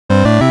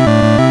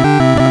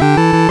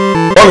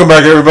Welcome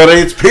back, everybody.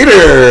 It's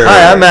Peter.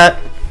 Hi, I'm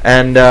Matt,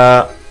 and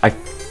I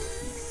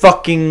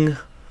fucking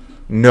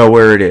know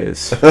where it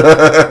is.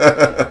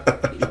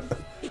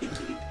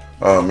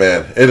 Oh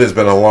man, it has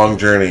been a long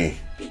journey.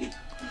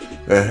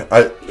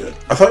 I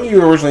thought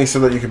you originally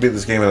said that you could beat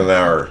this game in an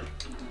hour.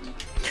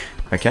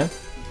 I can.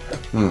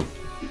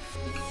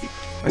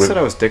 I said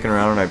I was dicking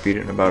around and I beat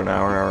it in about an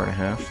hour, hour and a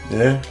half.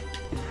 Yeah.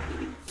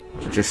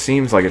 It just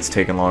seems like it's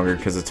taken longer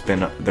because it's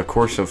been the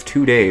course of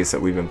 2 days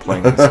that we've been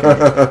playing this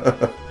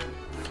game.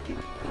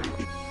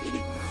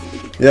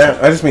 Yeah,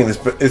 I just mean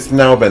it's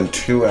now been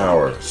 2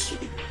 hours.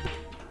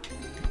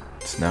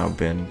 It's now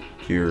been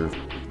your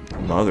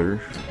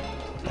mother.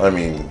 I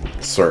mean,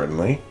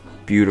 certainly.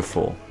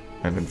 Beautiful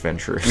and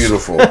adventurous.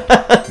 Beautiful.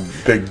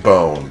 Big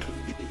boned.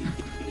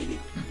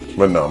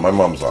 But no, my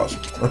mom's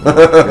awesome.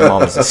 Your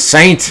mom is a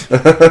saint!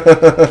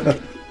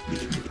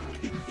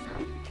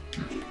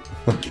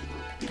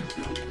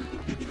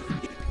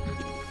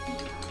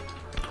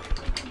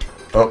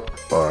 Oh,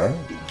 alright.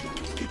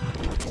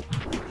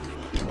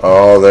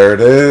 Oh, there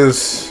it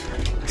is.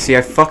 See,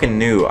 I fucking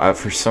knew.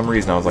 For some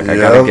reason, I was like, I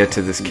gotta get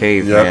to this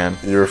cave, man.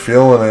 You're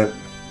feeling it.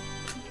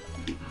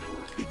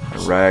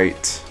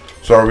 Right.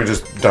 So are we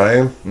just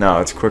dying? No,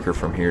 it's quicker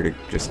from here to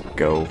just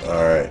go.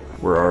 Alright.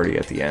 We're already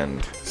at the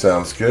end.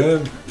 Sounds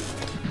good.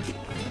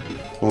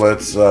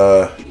 Let's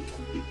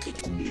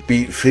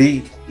beat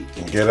feet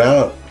and get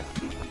out.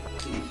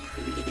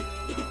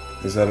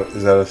 Is that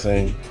a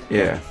thing?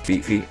 Yeah,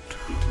 beat feet.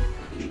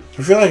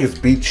 I feel like it's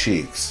beat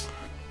cheeks.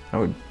 I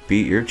would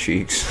beat your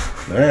cheeks.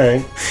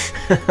 Alright.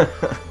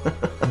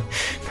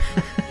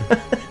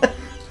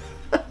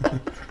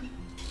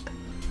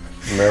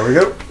 There we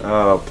go.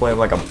 Oh, play 'em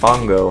like a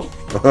bongo.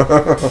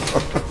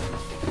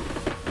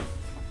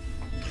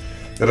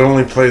 It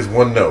only plays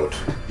one note.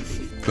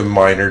 The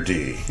minor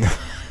D.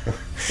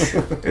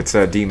 It's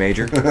a D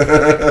major.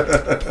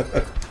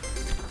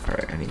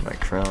 Alright, I need my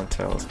crown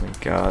talisman.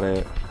 Got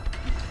it.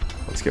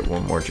 Let's get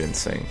one more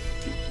ginseng.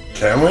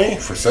 Can we?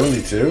 For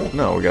 72?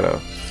 No, we gotta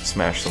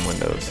smash some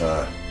windows.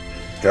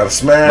 Gotta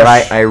smash.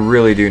 But I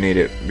really do need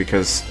it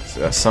because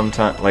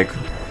sometimes, like,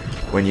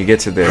 when you get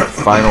to the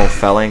final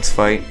Phalanx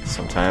fight,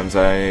 sometimes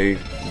I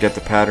get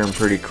the pattern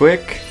pretty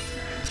quick.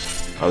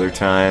 Other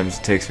times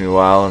it takes me a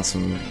while and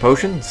some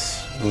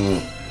potions.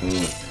 What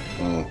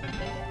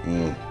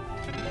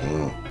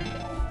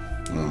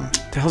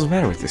the hell's the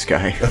matter with this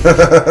guy?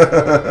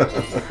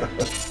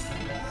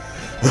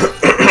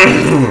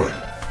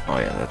 Oh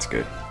yeah, that's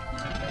good.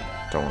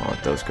 Don't want to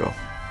let those go.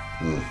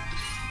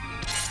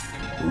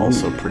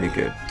 Also pretty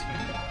good.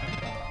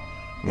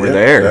 We're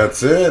there.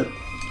 That's it.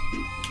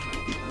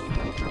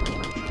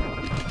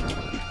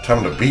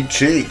 Time to beat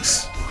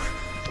cheeks.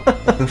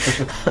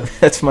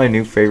 That's my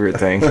new favorite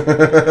thing.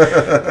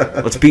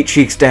 Let's beat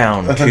cheeks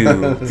down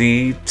to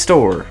the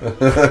store.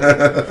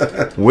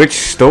 Which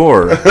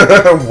store?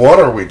 What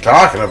are we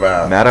talking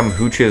about? Madame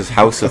Hooch's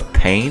House of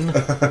Pain?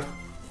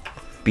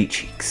 Beat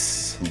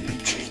cheeks.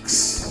 Beat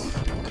cheeks.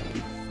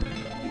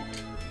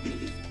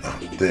 Oh,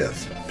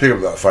 this. Pick up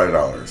that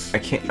 $5. I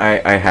can't.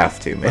 I have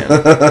to, man.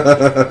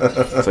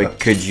 It's like,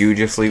 could you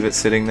just leave it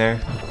sitting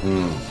there?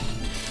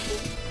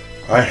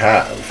 I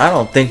have. I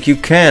don't think you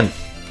can.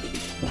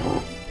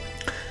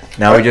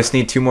 Now we just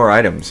need 2 more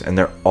items, and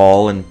they're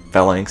all in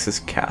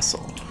Phalanx's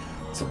castle.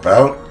 It's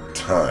about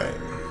time.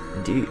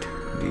 Indeed,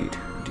 indeed,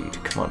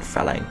 indeed. Come on,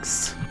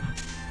 Phalanx.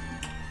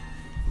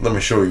 Let me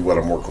show you what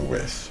I'm working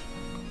with.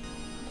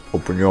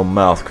 Open your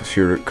mouth, because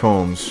here it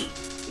comes.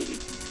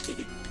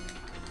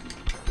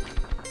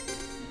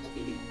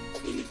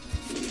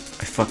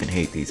 I fucking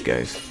hate these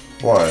guys.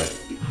 Why?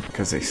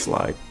 Because they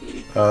slide.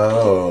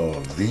 Oh,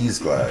 these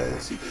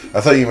guys.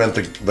 I thought you meant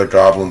the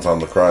goblins on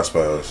the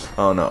crossbows.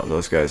 Oh no,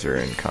 those guys are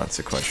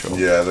inconsequential.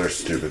 Yeah, they're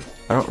stupid.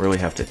 I don't really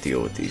have to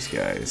deal with these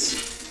guys.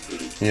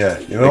 Yeah,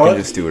 you know They what? can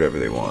just do whatever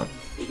they want.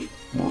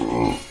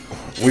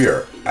 We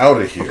are out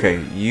of here. Okay,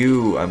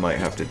 you I might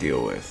have to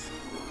deal with.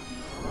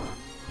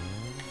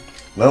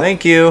 Nope.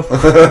 Thank you.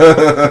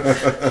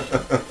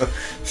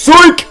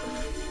 Psych!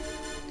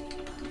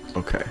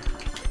 Okay.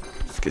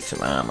 Let's get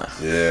some armor.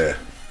 Yeah.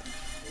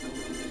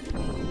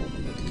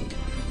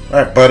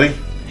 Alright, buddy.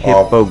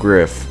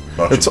 Hippogriff.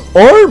 Not It's your-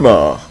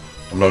 armor!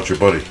 I'm not your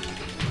buddy.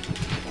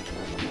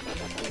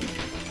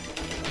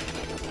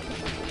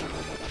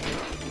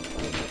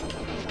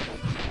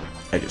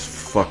 I just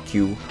fucked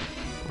you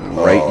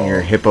right in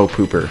your hippo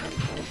pooper.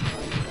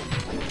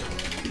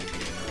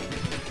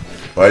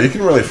 Well, you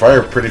can really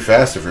fire pretty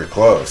fast if you're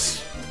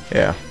close.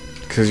 Yeah.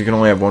 Because you can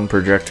only have one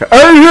projectile.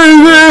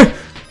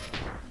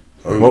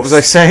 Oops. What was I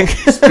saying?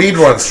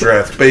 Speedrun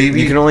strength, baby.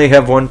 You can only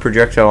have one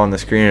projectile on the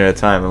screen at a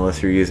time unless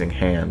you're using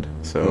hand.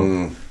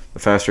 So the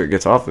faster it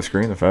gets off the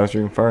screen, the faster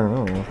you can fire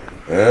another one.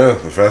 Yeah,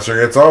 the faster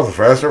it gets off, the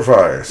faster it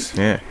fires.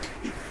 Yeah.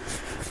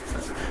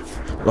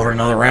 Load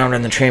another round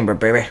in the chamber,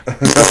 baby.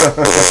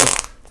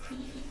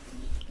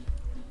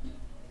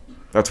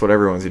 That's what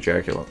everyone's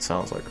ejaculate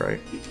sounds like,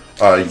 right?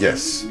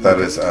 Yes, that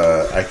is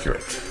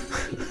accurate.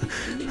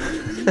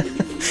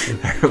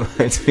 That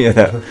reminds me of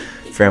that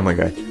Family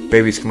Guy.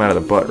 Babies come out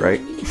of the butt,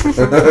 right?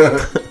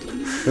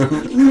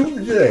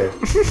 Yeah.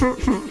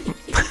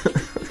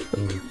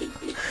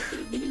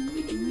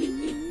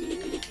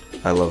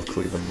 I love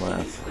Cleveland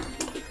laugh.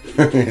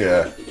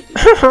 Yeah.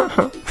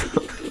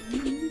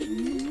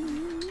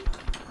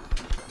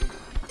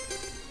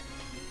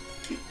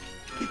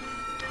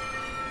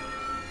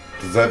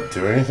 Does that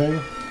do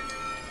anything?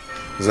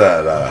 Does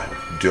that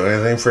do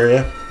anything for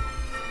you?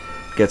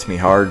 Gets me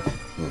hard.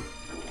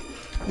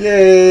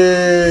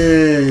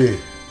 Yay!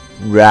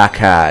 Rock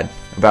hard.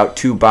 About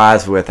 2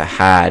 bars worth of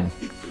hard.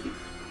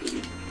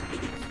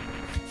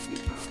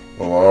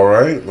 Well,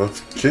 alright,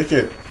 let's kick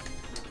it.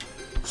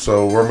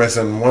 So we're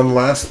missing one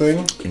last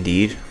thing?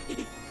 Indeed.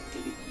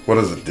 What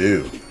does it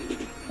do?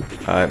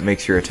 It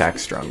makes your attack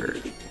stronger.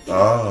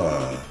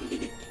 Ah.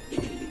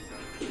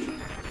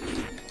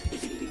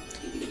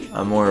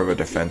 I'm more of a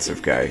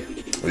defensive guy.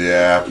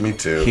 Yeah, me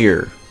too.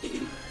 Here.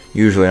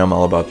 Usually I'm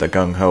all about the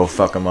gung-ho,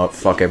 fuck 'em up,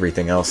 fuck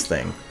everything else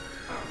thing.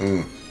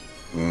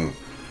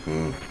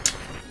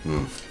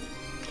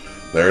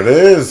 There it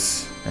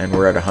is. And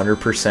we're at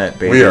 100%,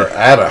 baby. We are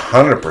at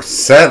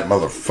 100%,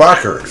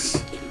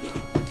 motherfuckers.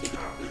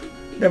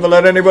 Never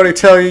let anybody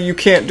tell you you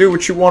can't do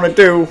what you want to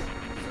do.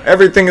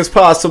 Everything is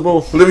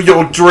possible. Live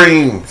your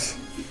dreams.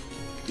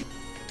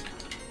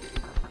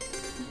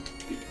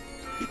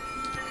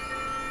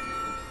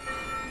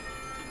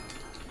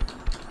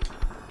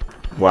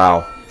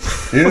 Wow.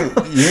 You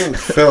didn't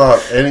fill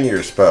out any of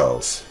your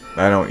spells.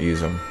 I don't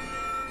use them.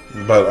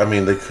 But, I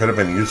mean, they could have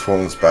been useful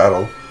in this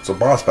battle. It's a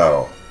boss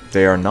battle.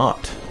 They are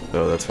not,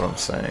 though. That's what I'm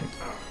saying.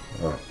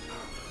 Oh.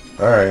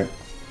 Alright.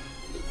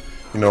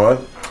 You know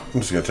what? I'm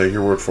just going to take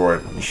your word for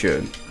it. You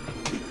should.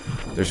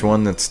 There's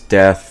one that's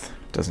death.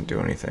 Doesn't do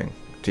anything.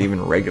 To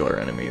even regular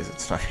enemies,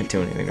 it's not going to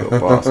do anything to a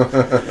boss.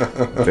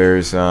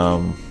 There's,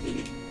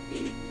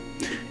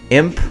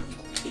 Imp,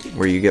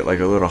 where you get like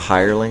a little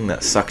hireling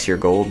that sucks your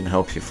gold and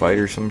helps you fight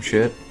or some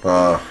shit.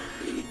 Fuck,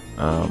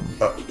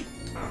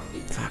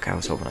 I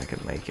was hoping I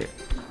could make it.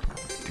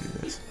 Do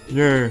this.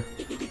 Yeah.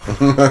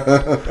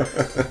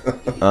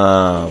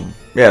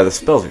 Yeah, the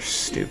spells are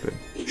stupid.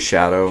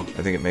 Shadow,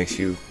 I think it makes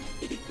you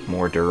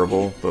more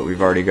durable, but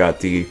we've already got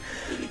the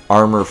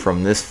armor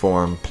from this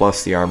form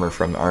plus the armor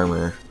from the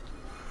armor.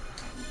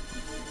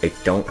 I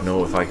don't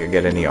know if I could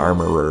get any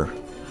armorer.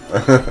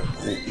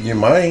 You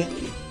might.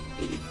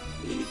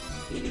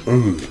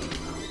 Ooh.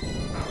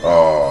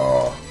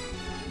 Oh.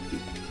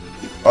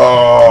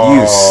 Oh.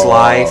 You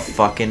sly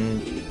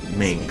fucking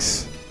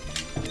minx.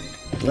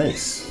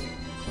 Nice.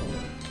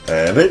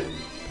 And it.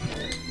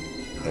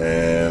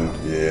 And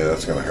yeah,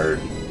 that's gonna hurt.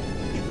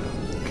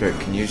 Okay,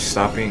 can you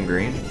stop being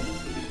green?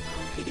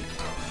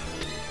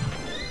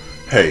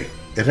 Hey,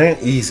 it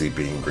ain't easy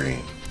being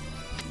green.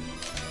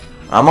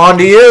 I'm on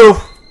to you!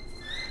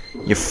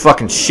 You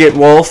fucking shit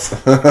wolf!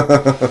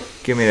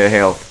 Give me the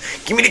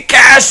health. Give me the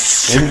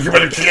cash! Give me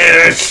the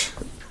cash!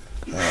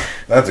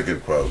 That's a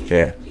good quote.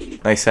 Yeah.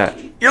 Nice hat.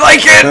 You like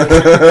it?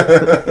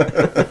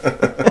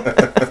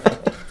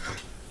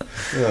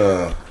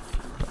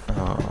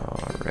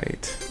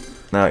 Alright.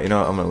 Now, you know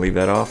what? I'm going to leave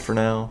that off for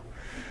now.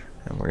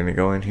 And we're going to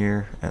go in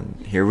here. And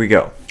here we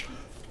go.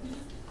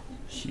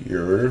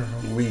 Here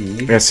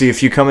we... Yeah, see,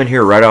 if you come in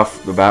here right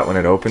off the bat when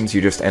it opens,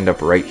 you just end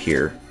up right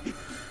here.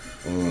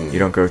 You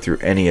don't go through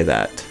any of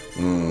that.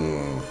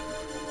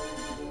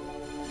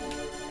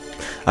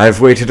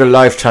 I've waited a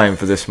lifetime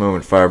for this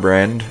moment,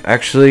 Firebrand.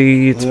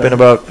 Actually, it's been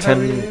about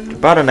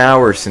an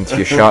hour since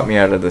you shot me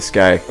out of the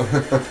sky.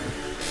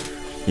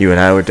 You and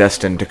I were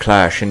destined to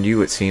clash, and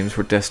you, it seems,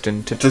 were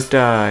destined to just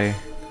die.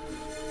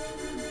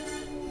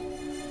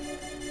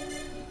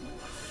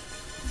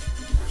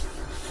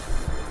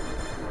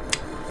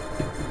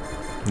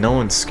 No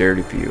one's scared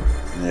of you.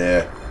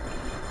 Yeah.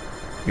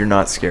 You're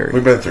not scary.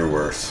 We've been through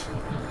worse.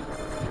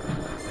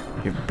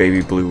 You have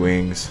baby blue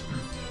wings.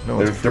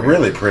 No, they're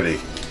really pretty.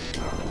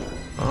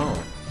 Oh.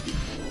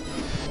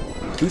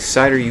 Whose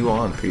side are you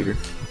on, Peter?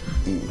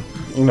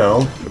 You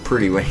know. The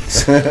pretty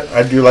wings.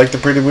 I do like the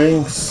pretty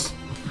wings.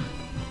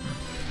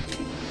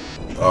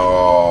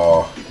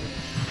 Oh.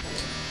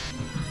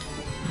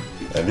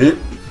 And it.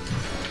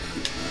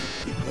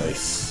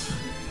 Nice.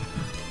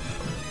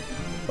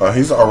 Oh,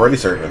 he's already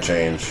starting to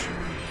change.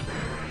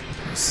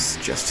 This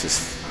is just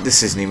his...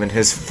 This isn't even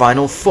his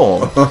final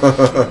form.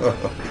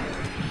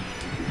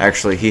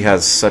 Actually, he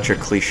has such a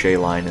cliche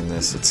line in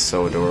this. It's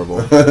so adorable.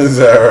 Is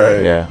that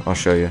right? Yeah, I'll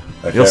show you.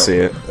 You'll see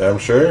it. I'm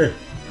sure.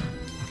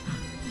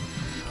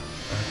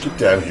 Get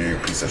down here, you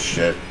piece of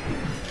shit.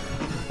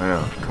 I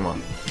know. Come on.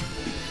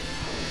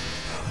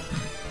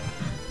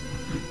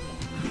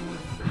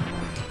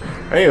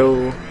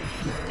 Heyo.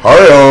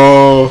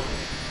 Hiyo.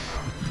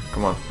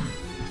 Come on.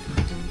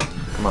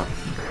 Come on.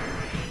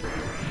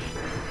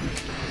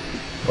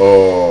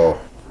 Oh.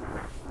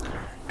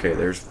 Okay,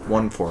 there's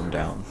one form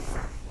down.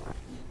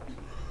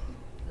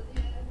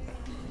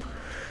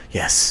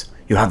 Yes,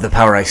 you have the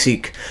power I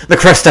seek. The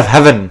crest of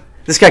heaven!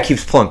 This guy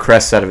keeps pulling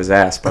crests out of his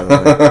ass, by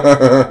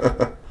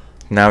the way.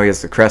 Now he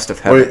has the crest of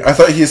heaven. Wait, I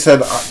thought he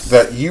said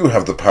that you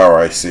have the power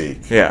I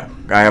seek. Yeah,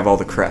 I have all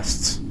the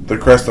crests. The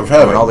crest of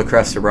heaven. When all the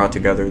crests are brought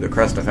together, the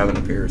crest of heaven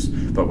appears.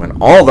 But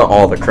when all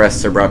the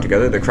crests are brought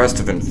together, the crest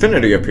of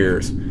infinity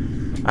appears.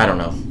 I don't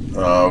know.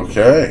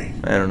 Okay.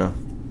 I don't know.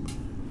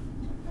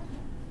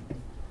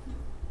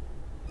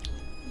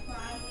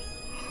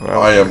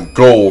 Well, I am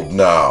gold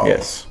now.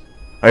 yes.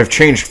 I have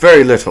changed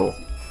very little.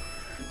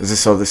 Is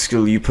this all the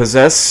skill you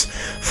possess?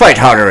 Fight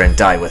harder and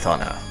die with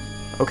honor.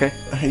 Okay.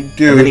 Hey, And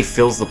dude. then he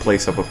fills the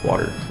place up with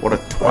water. What a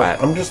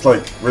twat. I'm just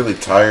like really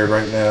tired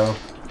right now.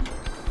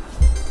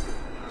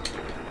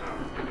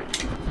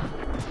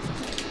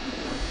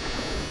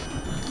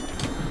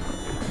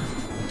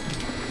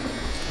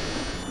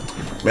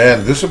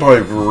 Man, this would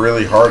probably be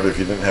really hard if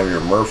you didn't have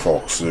your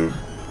merfolk suit.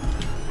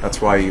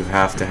 That's why you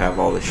have to have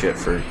all the shit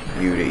for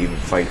you to even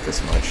fight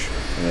this much.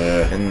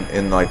 Yeah.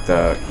 In like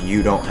the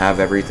you don't have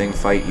everything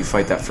fight, you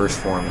fight that first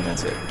form and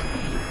that's it.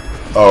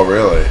 Oh,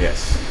 really?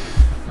 Yes.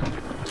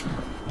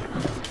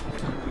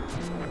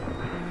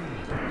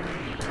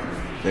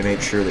 They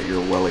make sure that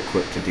you're well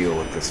equipped to deal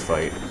with this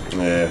fight.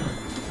 Yeah.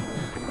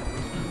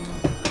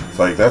 It's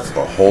like, that's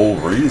the whole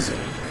reason.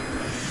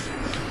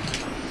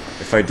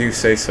 If I do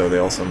say so, they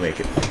also make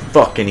it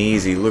fucking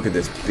easy. Look at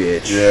this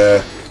bitch.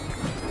 Yeah.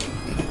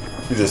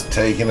 You're just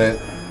taking it.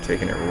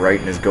 Taking it right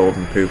in his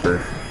golden pooper.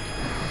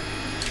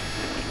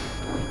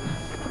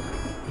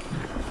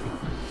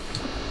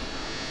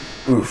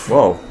 Oof.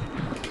 Whoa.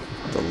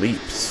 The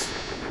leaps.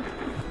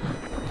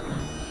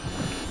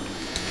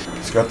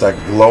 It's got that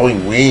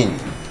glowing wing.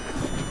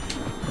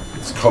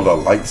 It's called a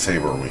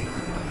lightsaber wing.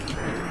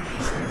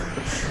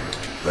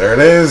 There it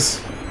is.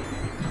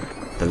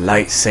 The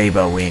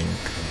lightsaber wing.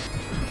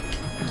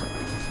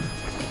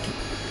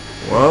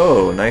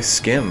 Whoa, nice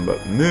skim,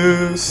 but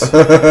moose.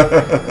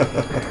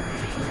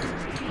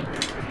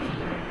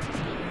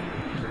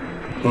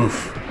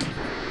 Oof.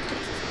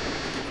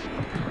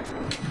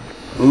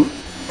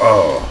 Oof.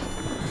 Oh.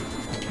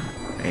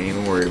 Ain't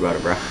even worried about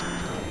it, bro.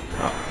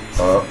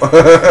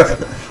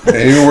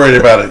 Ain't even worried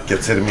about it.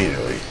 Gets hit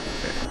immediately.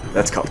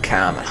 That's called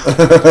karma.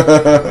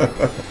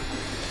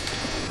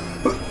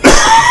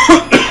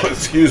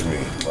 Excuse me.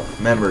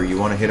 Remember, you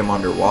want to hit him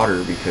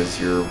underwater because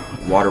your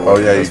water Oh,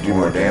 weapon yeah, does you do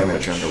more more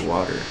damage damage.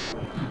 underwater.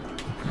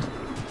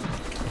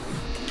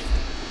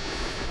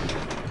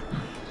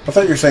 I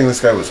thought you were saying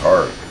this guy was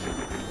hard.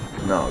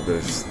 No,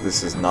 this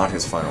is not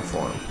his final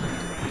form.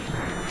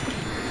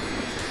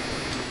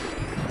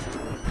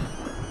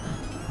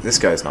 This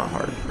guy's not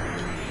hard.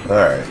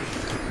 Alright.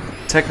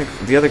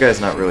 Technically, the other guy's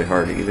not really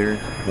hard either.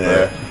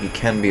 Yeah. But he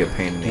can be a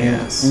pain in the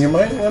ass. You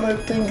might want to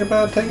think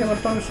about taking a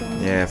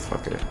potion. Yeah,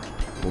 fuck it.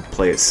 We'll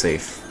play it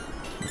safe.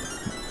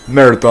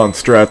 Marathon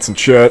strats and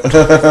shit.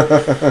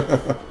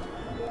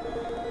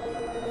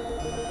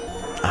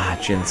 Ah,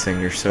 ginseng,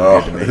 you're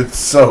so good to me. It's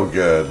so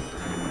good.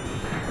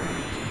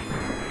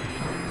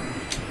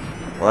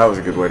 Well, that was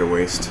a good way to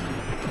waste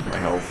my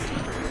health.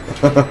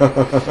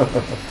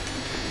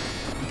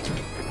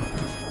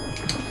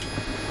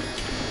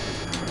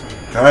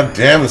 God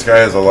damn, this guy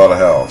has a lot of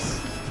health.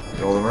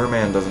 Well, the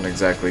merman doesn't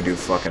exactly do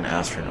fucking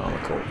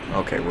astronomical.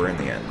 Okay, we're in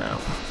the end now.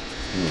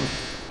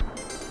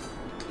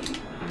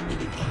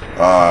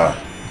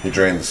 He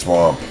drained the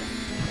swamp.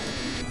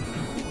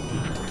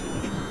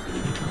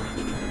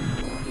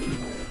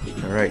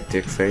 Alright,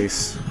 dick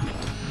face.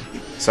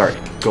 Sorry,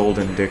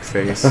 golden dick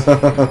face.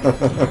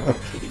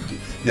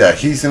 Yeah,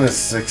 he's in his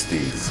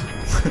 60s.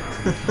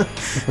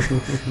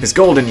 His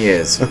golden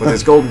years, with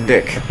his golden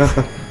dick.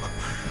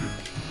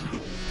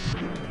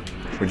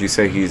 Would you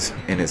say he's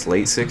in his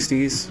late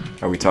 60s?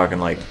 Are we talking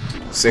like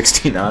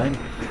 69?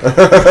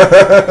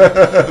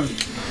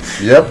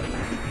 Yep.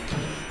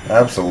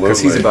 Absolutely.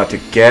 Because he's about to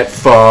get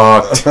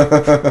fucked.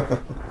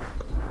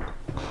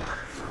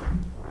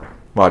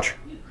 Watch.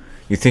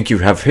 You think you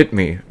have hit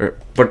me,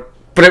 but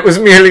it was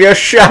merely a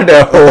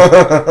shadow.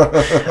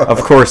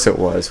 Of course it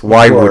was.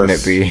 Why wouldn't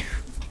it be?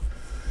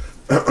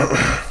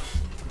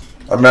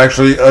 I'm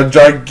actually a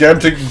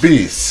gigantic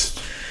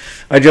beast.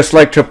 I just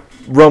like to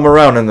roam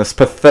around in this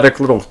pathetic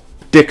little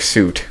dick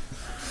suit.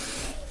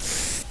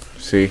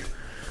 See?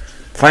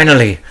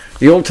 Finally,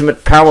 the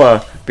ultimate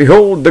power.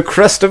 Behold the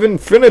crest of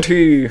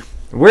infinity.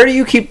 Where do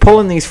you keep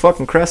pulling these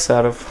fucking crests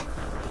out of?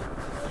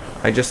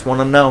 I just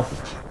want to know.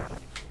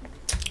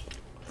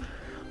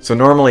 So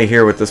normally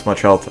here with this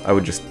much health, I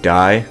would just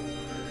die.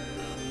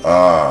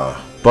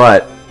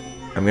 But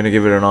I'm going to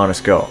give it an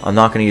honest go. I'm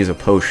not going to use a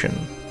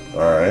potion.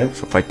 Alright.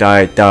 So if I die,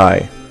 I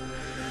die.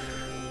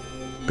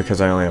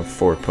 Because I only have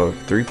 4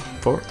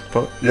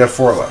 You have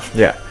 4 left.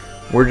 Yeah.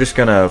 We're just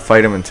going to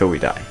fight him until we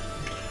die.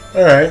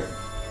 Alright.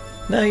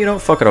 No, you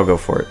don't. Fuck it, I'll go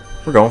for it.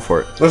 We're going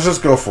for it. Let's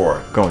just go for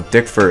it. Going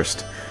dick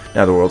first.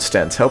 Now the world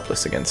stands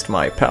helpless against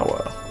my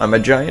power. I'm a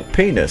giant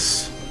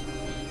penis.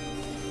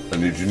 I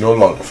need you no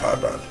longer,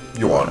 Firebrand.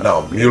 You are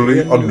now merely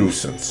a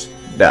nuisance.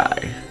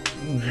 Die.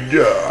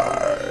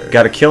 Die.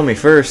 Gotta kill me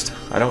first.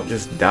 I don't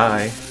just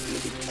die.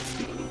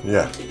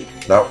 Yeah.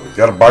 Now, you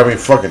gotta buy me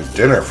fucking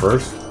dinner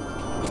first.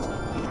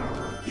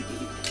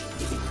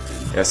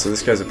 Yeah, so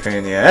this guy's a pain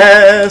in the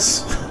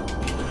ass.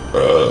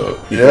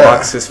 He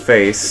blocks his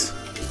face.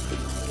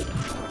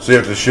 So you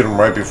have to shoot him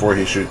right before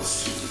he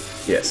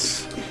shoots.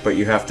 Yes, but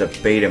you have to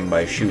bait him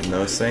by shooting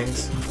those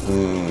things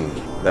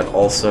that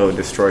also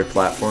destroy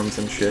platforms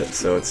and shit,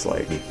 so it's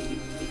like...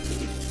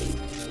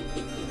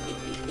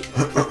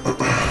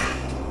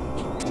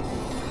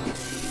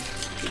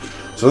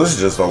 So this is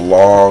just a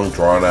long,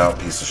 drawn-out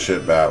piece of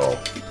shit battle.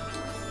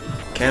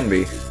 Can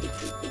be.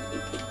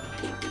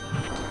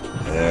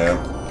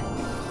 Yeah.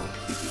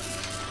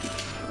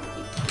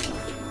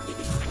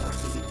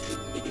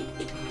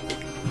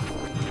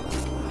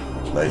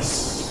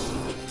 Nice.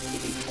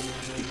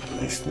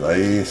 Nice,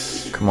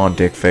 nice. Come on,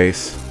 dick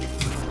face.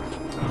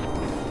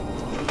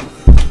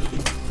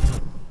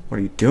 What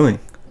are you doing?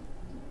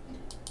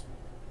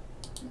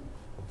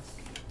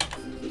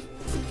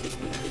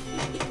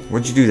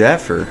 What'd you do that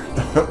for?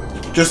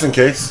 Just in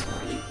case.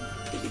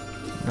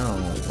 No,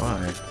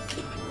 why?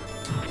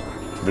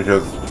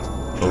 Because,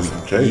 just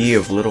in case. Ye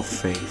of little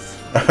faith.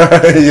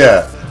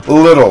 Yeah,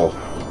 little.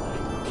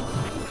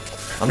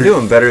 I'm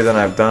doing better than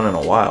I've done in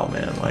a while,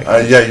 man. Like,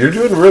 Yeah, you're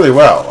doing really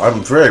well.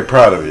 I'm very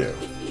proud of you.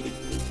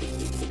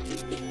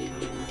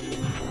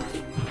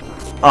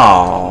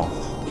 oh,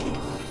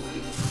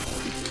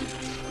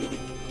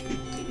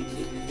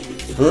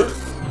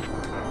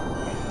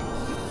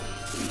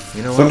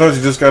 you know what? Sometimes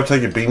you just gotta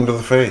take a beam to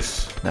the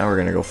face. Now we're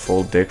gonna go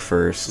full dick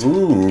first.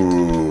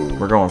 Ooh.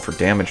 We're going for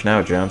damage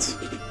now, gents.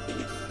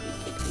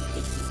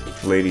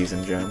 Ladies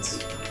and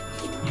gents.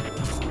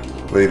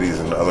 Ladies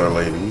and other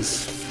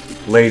ladies.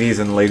 Ladies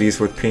and ladies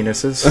with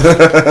penises.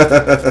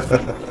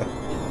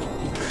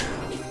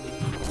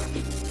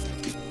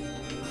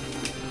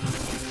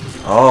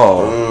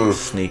 Oh, Ooh.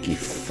 sneaky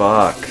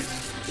fuck.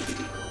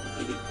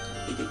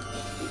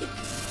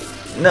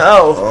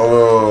 No!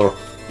 Oh.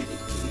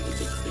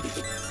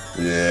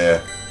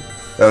 Yeah.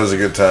 That was a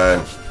good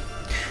time.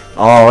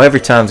 Oh, every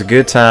time's a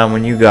good time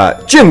when you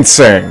got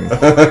ginseng!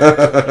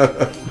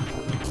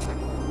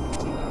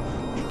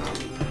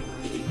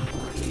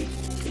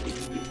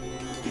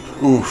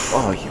 Oof.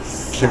 Oh, you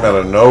Came out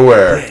of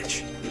nowhere.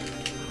 bitch.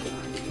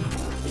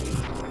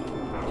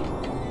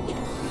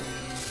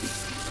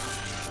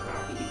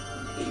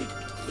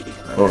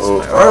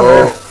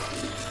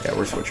 Uh-oh. Yeah,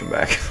 we're switching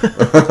back.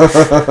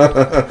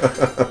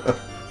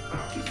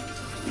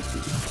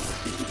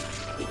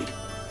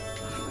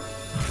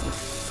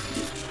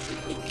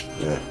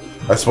 Yeah.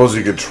 I suppose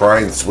you could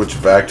try and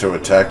switch back to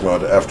attack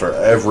mode after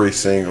every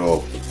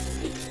single...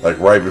 Like,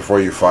 right before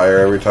you fire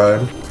every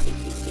time.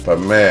 But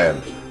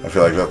man, I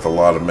feel like that's a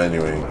lot of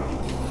menuing.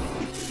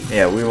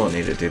 Yeah, we won't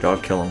need it, dude. I'll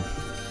kill him.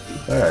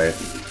 Alright.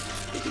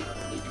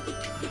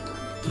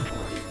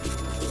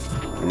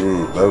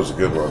 Ooh, that was a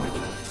good one.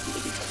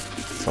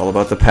 It's all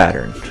about the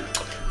pattern.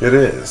 It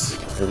is.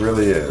 It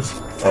really is.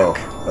 Oh,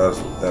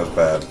 that was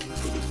bad.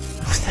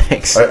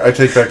 Thanks. I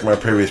take back my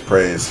previous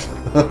praise.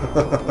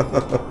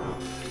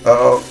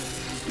 Uh-oh.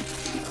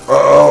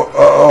 Uh-oh.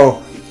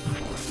 Uh-oh.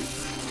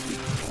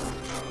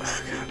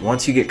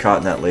 Once you get caught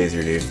in that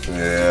laser, dude.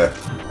 Yeah.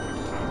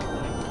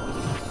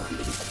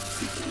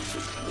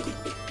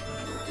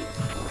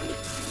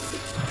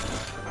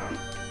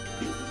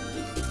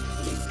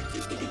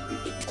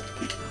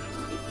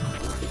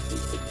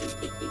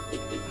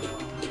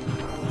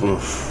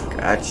 Oof.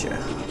 Gotcha.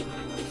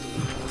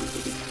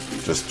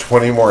 Just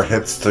 20 more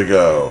hits to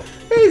go.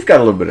 Yeah, he's got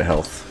a little bit of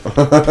health.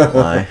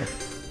 Lie.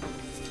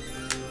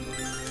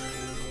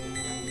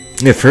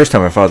 The first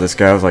time I fought this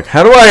guy, I was like,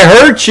 how do I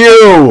hurt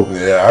you?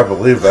 Yeah, I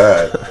believe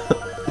that.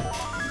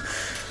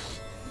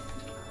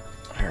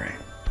 Alright.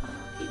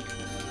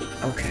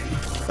 Okay.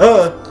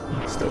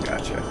 Still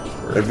gotcha.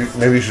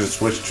 Maybe you should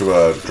switch to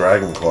a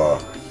Dragon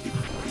Claw.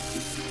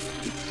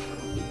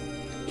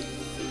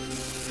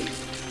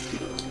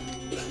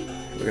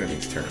 Look at him,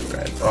 he's turning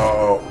red.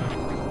 Oh.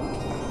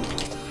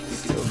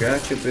 Still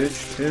gotcha,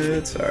 bitch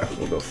tits. Alright,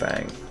 we'll go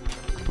Fang.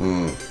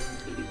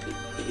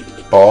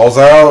 Balls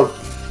out.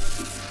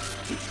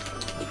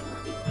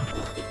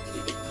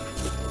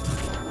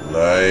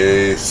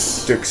 Nice.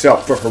 Sticks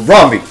out for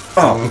Harambe.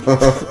 Oh.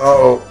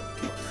 Uh-oh.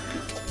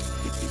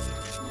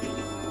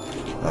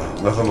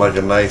 Nothing like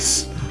a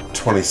nice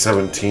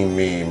 2017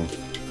 meme.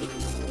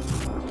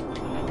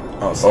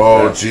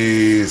 Oh,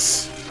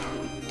 jeez.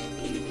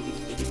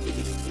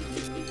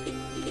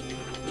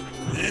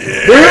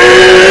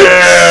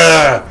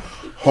 Yeah!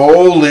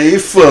 Holy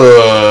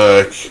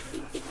fuck.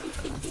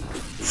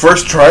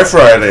 First try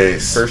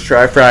Fridays. First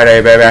try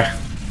Friday, baby.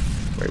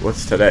 Wait,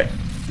 what's today?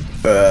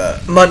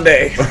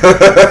 Monday.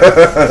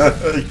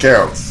 It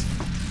counts.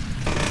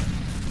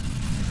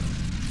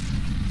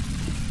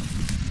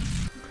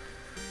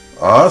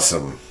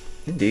 Awesome.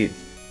 Indeed.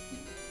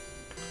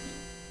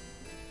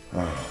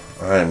 I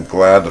am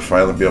glad to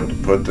finally be able to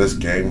put this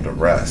game to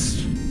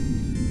rest.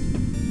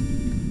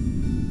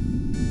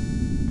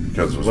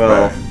 Because it was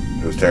bad.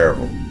 It was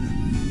terrible.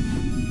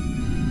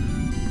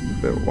 You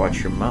better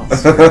watch your mouth.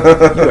 You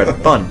had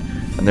fun.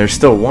 And there's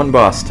still one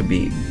boss to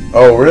beat.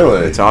 Oh,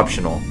 really? It's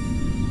optional.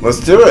 Let's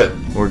do it.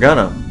 We're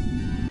gonna.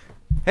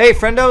 Hey,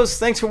 friendos.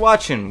 Thanks for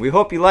watching. We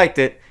hope you liked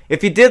it.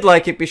 If you did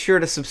like it, be sure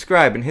to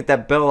subscribe and hit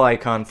that bell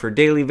icon for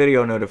daily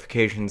video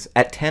notifications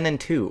at 10 and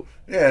 2.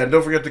 Yeah, and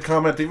don't forget to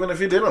comment even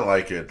if you didn't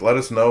like it. Let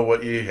us know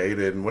what you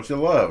hated and what you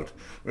loved.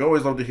 We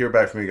always love to hear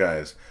back from you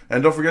guys.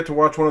 And don't forget to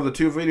watch one of the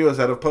 2 videos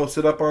that have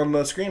posted up on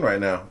the screen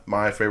right now.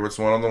 My favorite's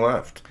the one on the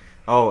left.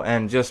 Oh,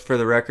 and just for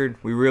the record,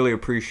 we really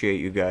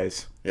appreciate you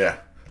guys. Yeah.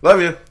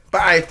 Love you.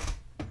 Bye.